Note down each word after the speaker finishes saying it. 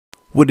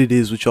What it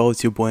is with y'all,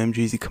 it's your boy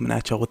MDreeezy coming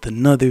at y'all with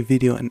another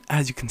video. And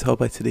as you can tell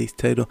by today's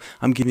title,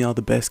 I'm giving y'all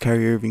the best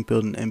Kyrie Irving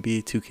build in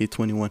NBA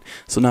 2K21.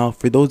 So now,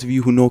 for those of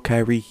you who know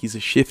Kyrie, he's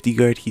a shifty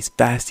guard, he's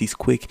fast, he's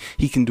quick,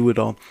 he can do it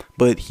all.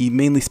 But he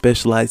mainly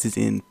specializes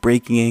in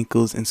breaking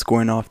ankles and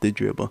scoring off the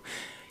dribble.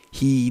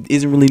 He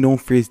isn't really known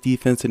for his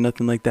defense or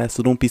nothing like that,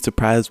 so don't be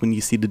surprised when you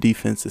see the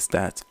defensive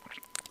stats.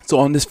 So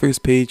on this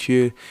first page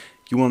here,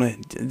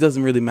 it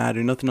doesn't really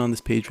matter. Nothing on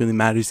this page really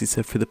matters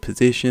except for the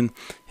position.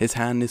 His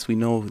handness, we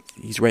know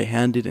he's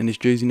right-handed, and his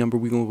jersey number,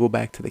 we're going to go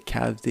back to the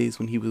Cavs days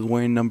when he was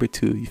wearing number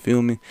 2, you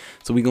feel me?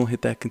 So we're going to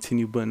hit that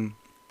continue button,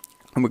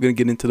 and we're going to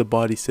get into the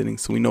body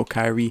settings. So we know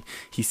Kyrie,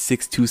 he's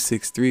 6'2",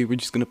 6'3". We're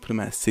just going to put him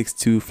at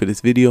 6'2" for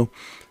this video.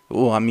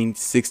 Well, I mean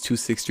 6'2",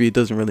 6'3", it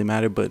doesn't really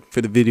matter, but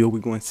for the video, we're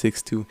going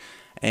 6'2".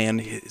 And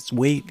his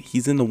weight,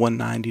 he's in the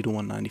 190 to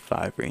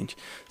 195 range.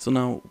 So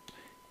now,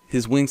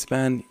 his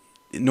wingspan,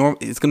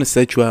 it's going to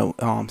set you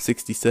at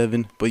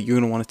 67, but you're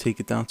going to want to take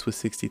it down to a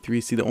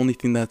 63. See, the only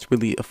thing that's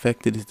really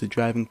affected is the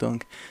driving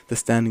dunk, the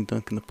standing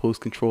dunk, and the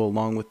post control,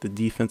 along with the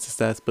defensive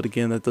stats. But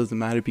again, that doesn't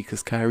matter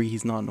because Kyrie,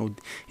 he's not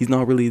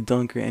really a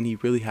dunker, and he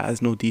really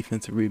has no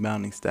defensive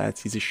rebounding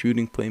stats. He's a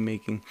shooting,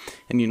 playmaking,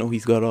 and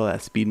he's got all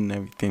that speed and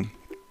everything.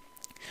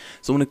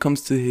 So when it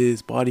comes to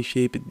his body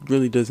shape, it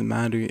really doesn't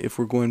matter. If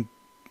we're going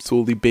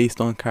solely based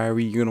on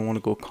Kyrie, you're going to want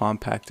to go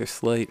compact or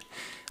slight.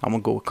 I'm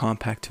going to go with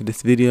compact for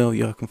this video.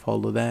 Y'all can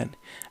follow that.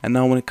 And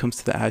now when it comes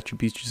to the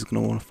attributes, you're just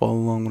going to want to follow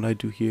along what I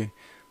do here.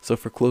 So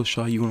for close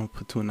shot, you want to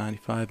put to a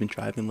 95 and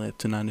driving layup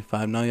to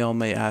 95. Now y'all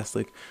may ask,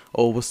 like,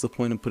 oh, what's the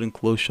point of putting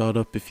close shot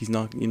up if he's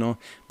not,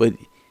 But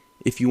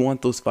if you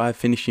want those 5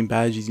 finishing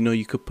badges,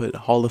 you could put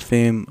Hall of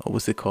Fame,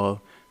 what's it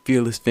called?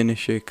 Fearless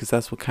finisher, because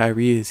that's what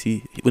Kyrie is.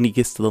 When he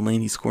gets to the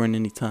lane, he's scoring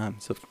anytime.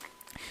 So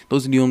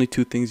those are the only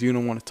 2 things you're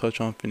going to want to touch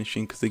on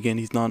finishing, because again,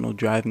 he's not no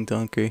driving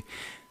dunker,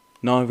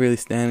 not really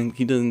standing.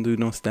 He doesn't do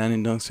no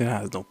standing dunks. He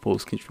has no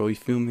post control, you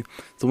feel me?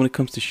 So when it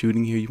comes to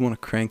shooting here, you want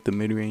to crank the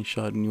mid-range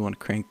shot and you want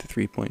to crank the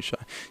 3-point shot.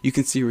 You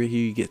can see right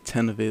here, you get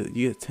 10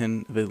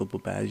 available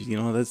badges.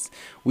 That's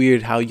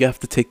weird how you have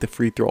to take the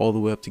free throw all the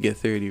way up to get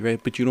 30, right?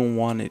 But you don't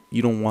want it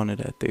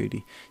at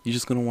 30. You're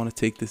just going to want to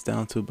take this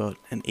down to about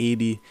an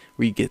 80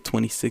 where you get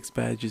 26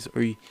 badges,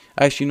 or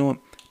actually, you know what?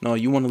 No,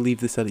 you want to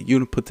leave this you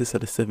want to put this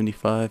at a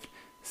 75,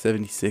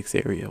 76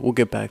 area. We'll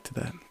get back to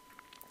that.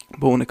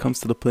 But when it comes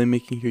to the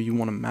playmaking here, you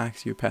want to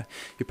max your pass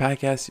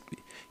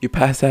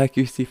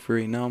accuracy for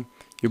right now,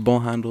 your ball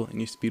handle, and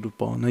your speed with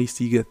ball. Now you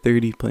see you get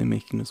 30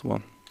 playmaking as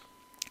well.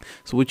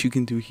 So what you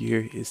can do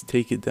here is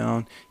take it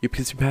down. Your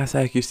pass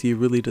accuracy, it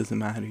really doesn't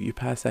matter. Your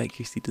pass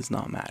accuracy does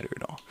not matter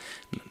at all.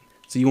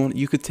 So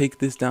you could take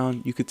this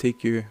down. You could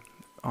take your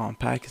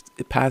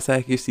pass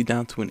accuracy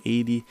down to an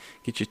 80,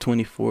 get your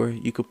 24.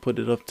 You could put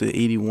it up to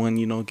 81,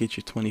 get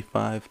your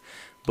 25.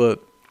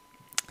 But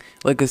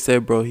like I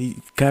said, bro,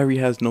 Kyrie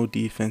has no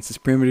defense. His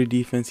perimeter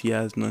defense, he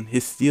has none.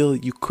 His steal,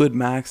 you could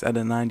max at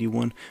a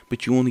 91,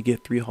 but you only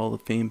get 3 Hall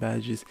of Fame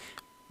badges.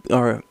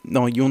 Or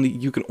no,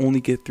 you can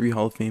only get 3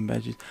 Hall of Fame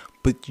badges,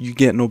 but you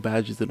get no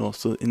badges at all.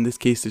 So in this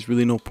case, there's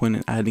really no point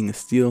in adding a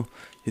steal.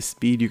 His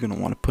speed, you're gonna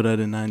want to put at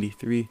a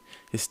 93.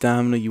 His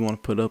stamina, you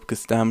want to put up, because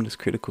stamina is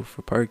critical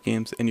for park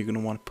games, and you're gonna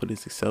want to put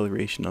his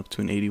acceleration up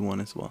to an 81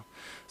 as well.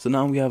 So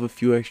now we have a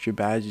few extra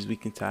badges we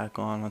can tack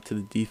onto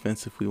the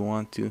defense if we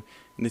want to.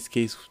 In this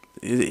case,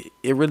 it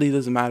really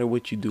doesn't matter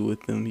what you do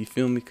with them. You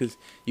feel me? Because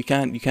you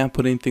can't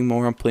put anything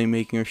more on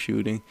playmaking or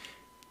shooting.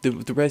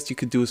 The rest you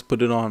could do is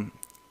put it on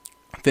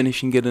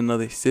finishing, get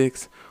another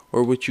 6,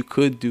 or what you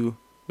could do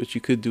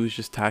is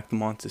just tack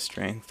them onto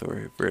strength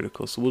or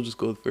vertical. So we'll just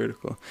go with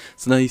vertical.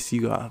 So now you see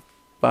you got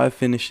 5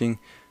 finishing,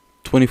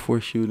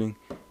 24 shooting,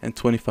 and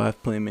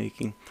 25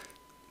 playmaking.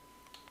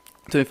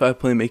 25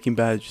 playmaking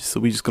badges. So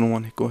we're just gonna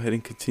want to go ahead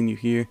and continue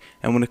here.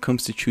 And when it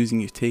comes to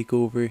choosing your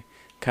takeover,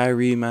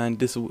 Kyrie, man,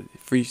 this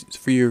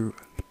for your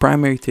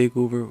primary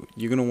takeover,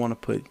 you're gonna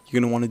want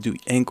to do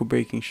ankle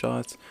breaking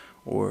shots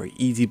or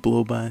easy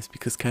blow-bys,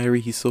 because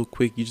Kyrie, he's so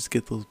quick, you just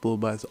get those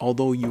blow-bys.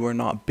 Although you are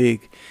not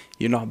big,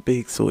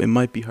 so it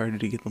might be harder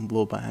to get them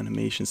blow-by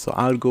animations. So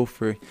I would go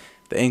for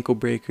the ankle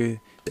breaker.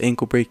 The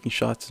ankle breaking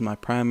shots is my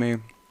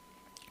primary,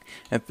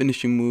 and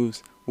finishing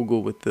moves, we'll go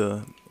with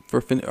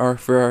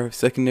for our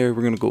secondary,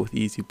 we're gonna go with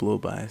easy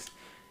blow-bys.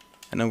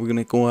 And then we're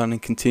gonna go on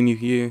and continue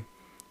here.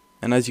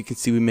 And as you can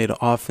see, we made an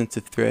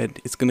offensive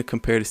thread. It's going to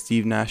compare to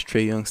Steve Nash,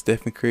 Trae Young,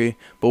 Steph Curry.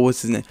 But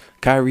what's his name?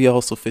 Kyrie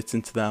also fits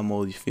into that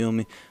mold, you feel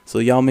me? So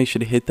y'all make sure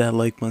to hit that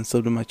like button,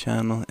 sub to my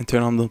channel, and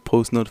turn on the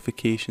post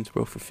notifications,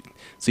 bro,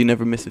 so you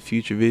never miss a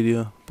future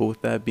video. But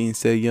with that being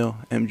said, yo,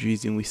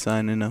 MDreeezy, and we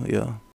signing out, yo.